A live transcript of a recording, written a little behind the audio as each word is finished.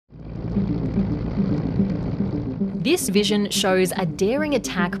This vision shows a daring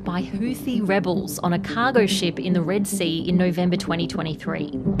attack by Houthi rebels on a cargo ship in the Red Sea in November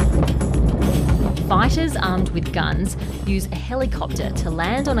 2023. Fighters armed with guns use a helicopter to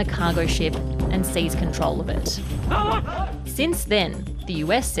land on a cargo ship and seize control of it. Since then, the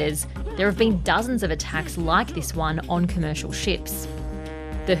US says there have been dozens of attacks like this one on commercial ships.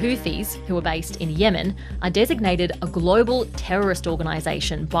 The Houthis, who are based in Yemen, are designated a global terrorist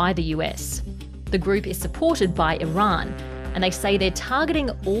organisation by the US. The group is supported by Iran, and they say they're targeting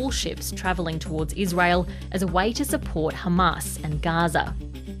all ships travelling towards Israel as a way to support Hamas and Gaza.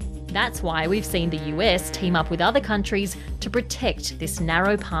 That's why we've seen the US team up with other countries to protect this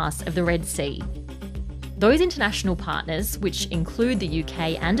narrow pass of the Red Sea. Those international partners, which include the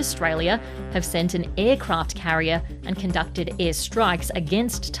UK and Australia, have sent an aircraft carrier and conducted airstrikes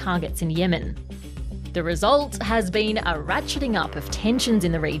against targets in Yemen. The result has been a ratcheting up of tensions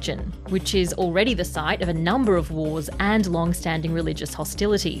in the region, which is already the site of a number of wars and long-standing religious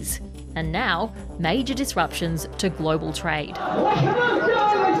hostilities, and now major disruptions to global trade.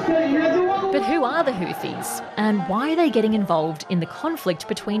 But who are the Houthis, and why are they getting involved in the conflict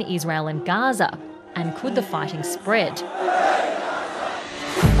between Israel and Gaza? And could the fighting spread?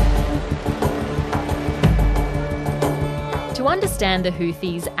 To understand the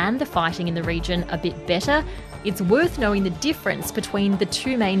Houthis and the fighting in the region a bit better, it's worth knowing the difference between the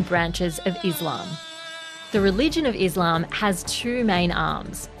two main branches of Islam. The religion of Islam has two main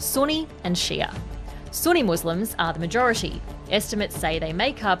arms, Sunni and Shia. Sunni Muslims are the majority. Estimates say they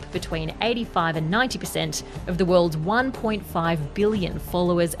make up between 85 and 90% of the world's 1.5 billion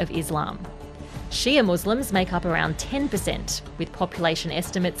followers of Islam. Shia Muslims make up around 10%, with population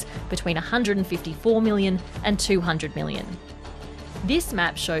estimates between 154 million and 200 million. This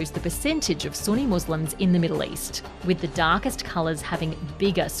map shows the percentage of Sunni Muslims in the Middle East, with the darkest colours having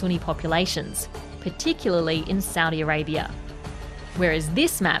bigger Sunni populations, particularly in Saudi Arabia. Whereas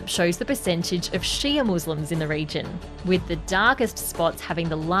this map shows the percentage of Shia Muslims in the region, with the darkest spots having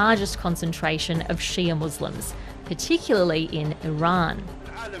the largest concentration of Shia Muslims, particularly in Iran.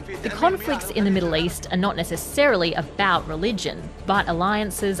 The conflicts in the Middle East are not necessarily about religion, but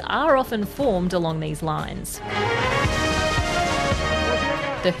alliances are often formed along these lines.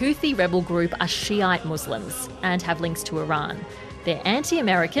 The Houthi rebel group are Shiite Muslims and have links to Iran. They're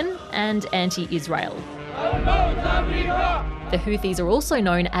anti-American and anti-Israel. The Houthis are also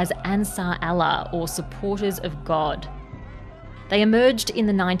known as Ansar Allah, or supporters of God. They emerged in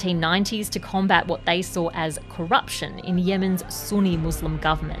the 1990s to combat what they saw as corruption in Yemen's Sunni Muslim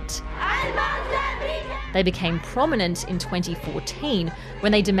government. They became prominent in 2014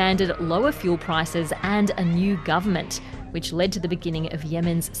 when they demanded lower fuel prices and a new government, which led to the beginning of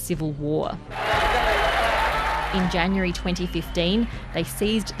Yemen's civil war. In January 2015, they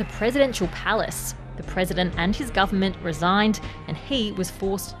seized the presidential palace. The president and his government resigned, and he was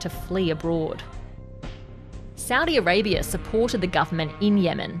forced to flee abroad. Saudi Arabia supported the government in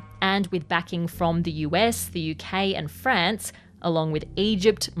Yemen, and with backing from the US, the UK and France, along with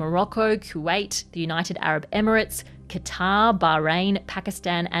Egypt, Morocco, Kuwait, the United Arab Emirates, Qatar, Bahrain,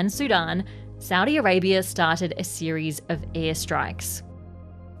 Pakistan and Sudan, Saudi Arabia started a series of airstrikes.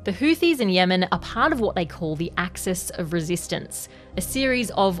 The Houthis in Yemen are part of what they call the Axis of Resistance, a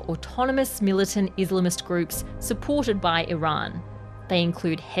series of autonomous militant Islamist groups supported by Iran. They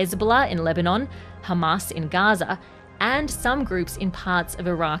include Hezbollah in Lebanon, Hamas in Gaza, and some groups in parts of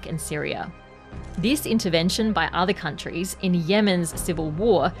Iraq and Syria. This intervention by other countries in Yemen's civil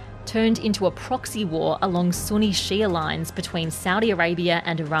war turned into a proxy war along Sunni-Shia lines between Saudi Arabia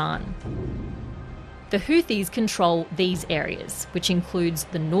and Iran. The Houthis control these areas, which includes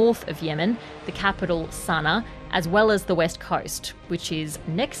the north of Yemen, the capital Sana'a, as well as the west coast, which is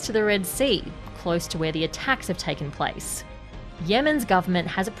next to the Red Sea, close to where the attacks have taken place. Yemen's government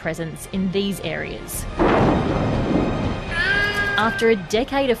has a presence in these areas. After a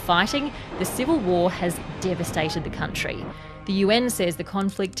decade of fighting, the civil war has devastated the country. The UN says the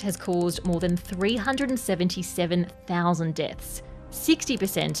conflict has caused more than 377,000 deaths.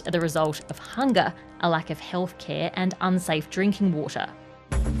 60% are the result of hunger, a lack of health care and unsafe drinking water.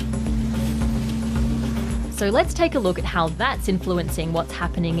 So let's take a look at how that's influencing what's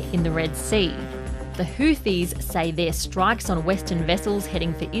happening in the Red Sea. The Houthis say their strikes on Western vessels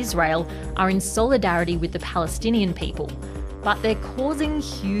heading for Israel are in solidarity with the Palestinian people, but they're causing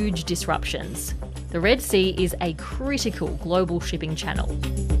huge disruptions. The Red Sea is a critical global shipping channel.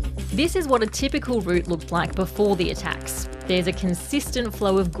 This is what a typical route looked like before the attacks. There's a consistent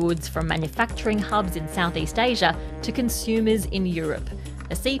flow of goods from manufacturing hubs in Southeast Asia to consumers in Europe,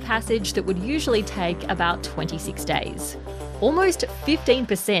 a sea passage that would usually take about 26 days. Almost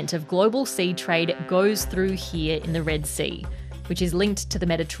 15% of global sea trade goes through here in the Red Sea, which is linked to the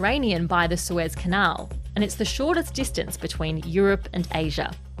Mediterranean by the Suez Canal, and it's the shortest distance between Europe and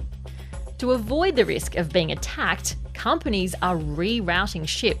Asia. To avoid the risk of being attacked, companies are rerouting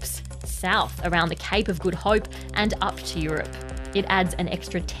ships south around the Cape of Good Hope and up to Europe. It adds an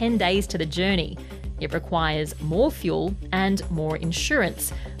extra 10 days to the journey. It requires more fuel and more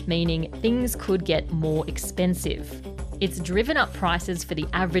insurance, meaning things could get more expensive. It's driven up prices for the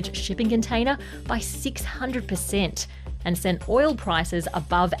average shipping container by 600% and sent oil prices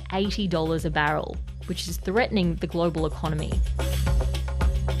above $80 a barrel, which is threatening the global economy.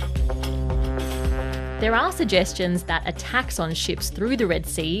 There are suggestions that attacks on ships through the Red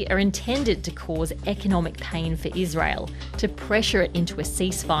Sea are intended to cause economic pain for Israel, to pressure it into a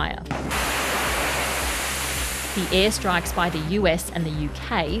ceasefire. The airstrikes by the US and the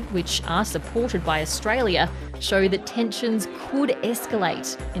UK, which are supported by Australia, show that tensions could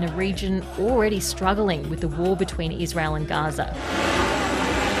escalate in a region already struggling with the war between Israel and Gaza.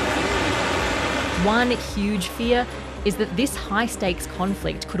 One huge fear is that this high-stakes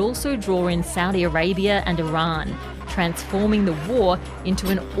conflict could also draw in Saudi Arabia and Iran, transforming the war into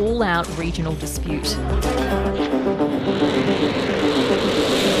an all-out regional dispute.